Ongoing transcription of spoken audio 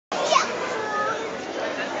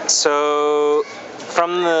So,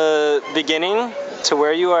 from the beginning to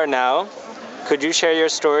where you are now, could you share your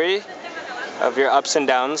story of your ups and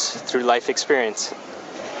downs through life experience?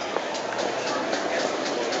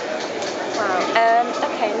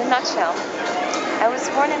 Wow. Okay, in a nutshell, I was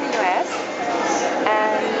born in the US,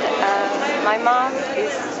 and my mom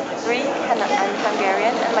is Greek and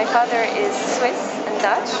Hungarian, and my father is Swiss and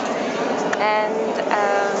Dutch. And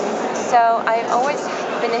so I've always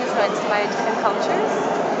been influenced by different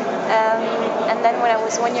cultures. And then when I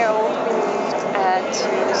was 1 year old, we moved to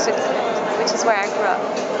Switzerland, which is where I grew up.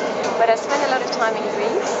 But I spent a lot of time in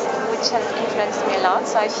Greece, which has influenced me a lot,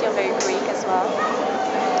 so I feel very Greek as well.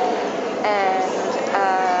 And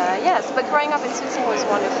yes, but growing up in Switzerland was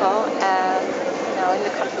wonderful, in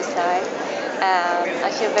the countryside. I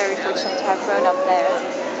feel very fortunate to have grown up there.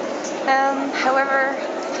 However,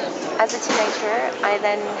 as a teenager, I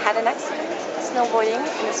then had an accident, snowboarding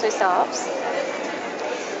in the Swiss Alps,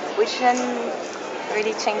 which then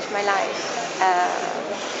really changed my life.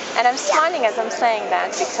 And I'm smiling as I'm saying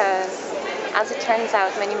that because, as it turns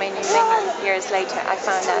out, many years later, I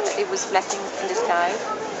found out that it was blessing in disguise.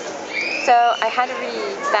 So I had a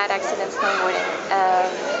really bad accident snowboarding,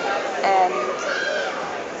 and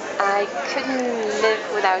I couldn't live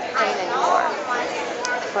without pain anymore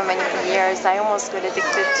for many years. I almost got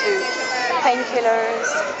addicted to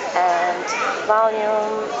painkillers and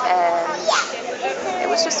Valium, and it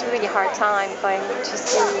was just a really hard time going to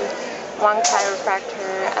see one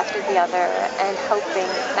chiropractor after the other and hoping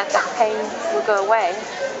that pain would go away,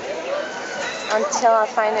 until I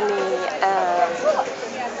finally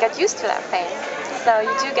got used to that pain. So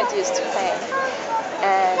you do get used to pain,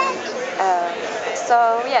 and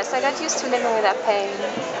so yes, I got used to living with that pain,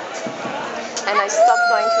 and I stopped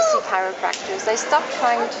going to see chiropractors. I stopped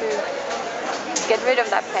trying to get rid of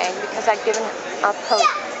that pain because I'd given up hope,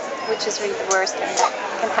 which is really the worst thing that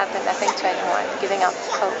can happen, I think, to anyone, giving up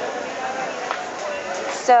hope.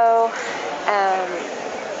 So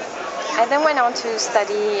I then went on to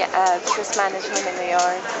study business management in New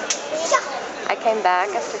York. I came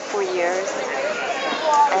back after 4 years,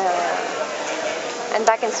 and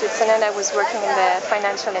back in Switzerland I was working in the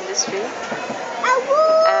financial industry,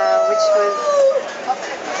 which was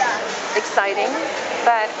exciting,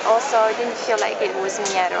 but also I didn't feel like it was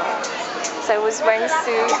me at all. So I was wearing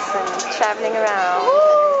suits and traveling around,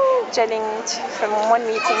 jetting from one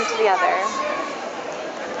meeting to the other,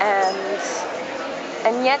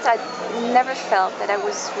 and yet I never felt that I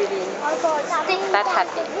was really that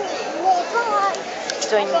happy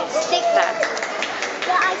doing that.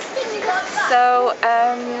 So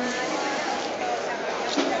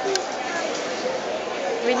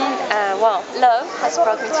really, love has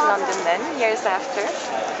brought me to London then, years after,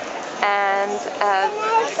 and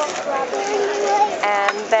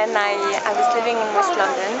then I was living in West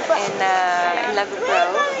London in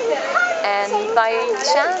Loughborough. And by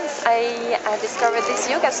chance, I discovered this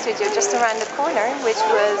yoga studio just around the corner, which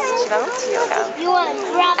was Shivamukti Yoga.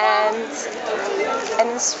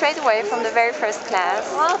 And straight away from the very first class,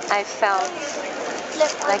 I felt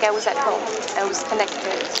like I was at home. I was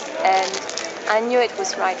connected, and I knew it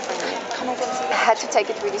was right for me. I had to take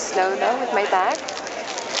it really slow though with my back.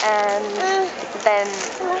 And then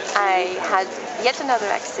I had yet another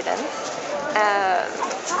accident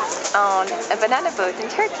on a banana boat in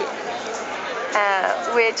Turkey.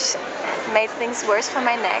 Which made things worse for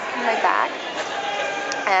my neck and my back.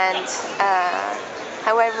 And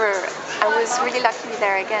however, I was really lucky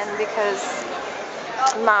there again because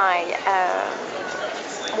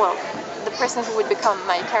the person who would become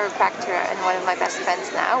my chiropractor and one of my best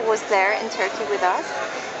friends now was there in Turkey with us,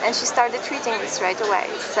 and she started treating me straight away.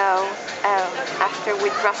 So after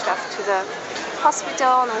we'd rushed off to the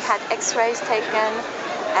hospital and we had x-rays taken,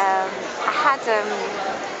 I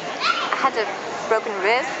had a broken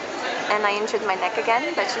rib and I injured my neck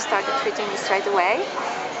again, but she started treating me straight away,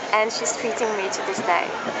 and she's treating me to this day.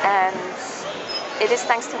 And it is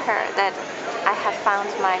thanks to her that I have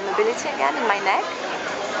found my mobility again in my neck,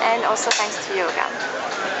 and also thanks to yoga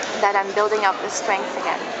that I'm building up the strength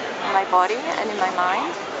again in my body and in my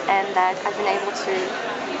mind, and that I've been able to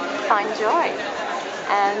find joy.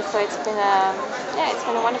 And so it's been a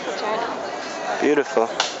wonderful journey. Beautiful.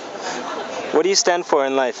 What do you stand for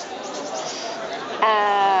in life?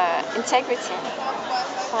 Integrity. I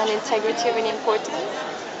find integrity really important,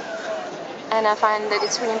 and I find that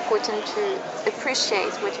it's really important to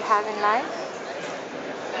appreciate what you have in life.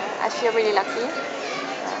 I feel really lucky,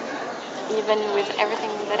 even with everything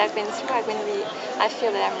that I've been through. I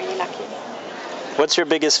feel that I'm really lucky. What's your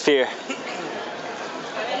biggest fear?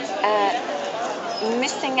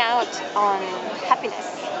 Missing out on happiness.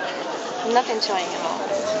 not enjoying a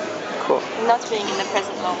moment. Cool. Not being in the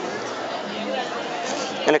present moment.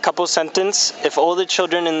 In a couple sentence, if all the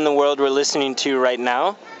children in the world were listening to you right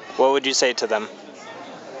now, what would you say to them?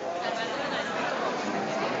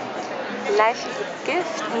 Life is a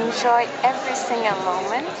gift. Enjoy every single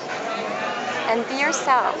moment. And be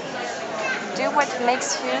yourself. Do what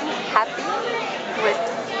makes you happy,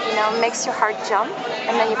 makes your heart jump,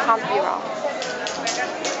 and then you can't be wrong.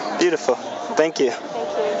 Beautiful. Thank you.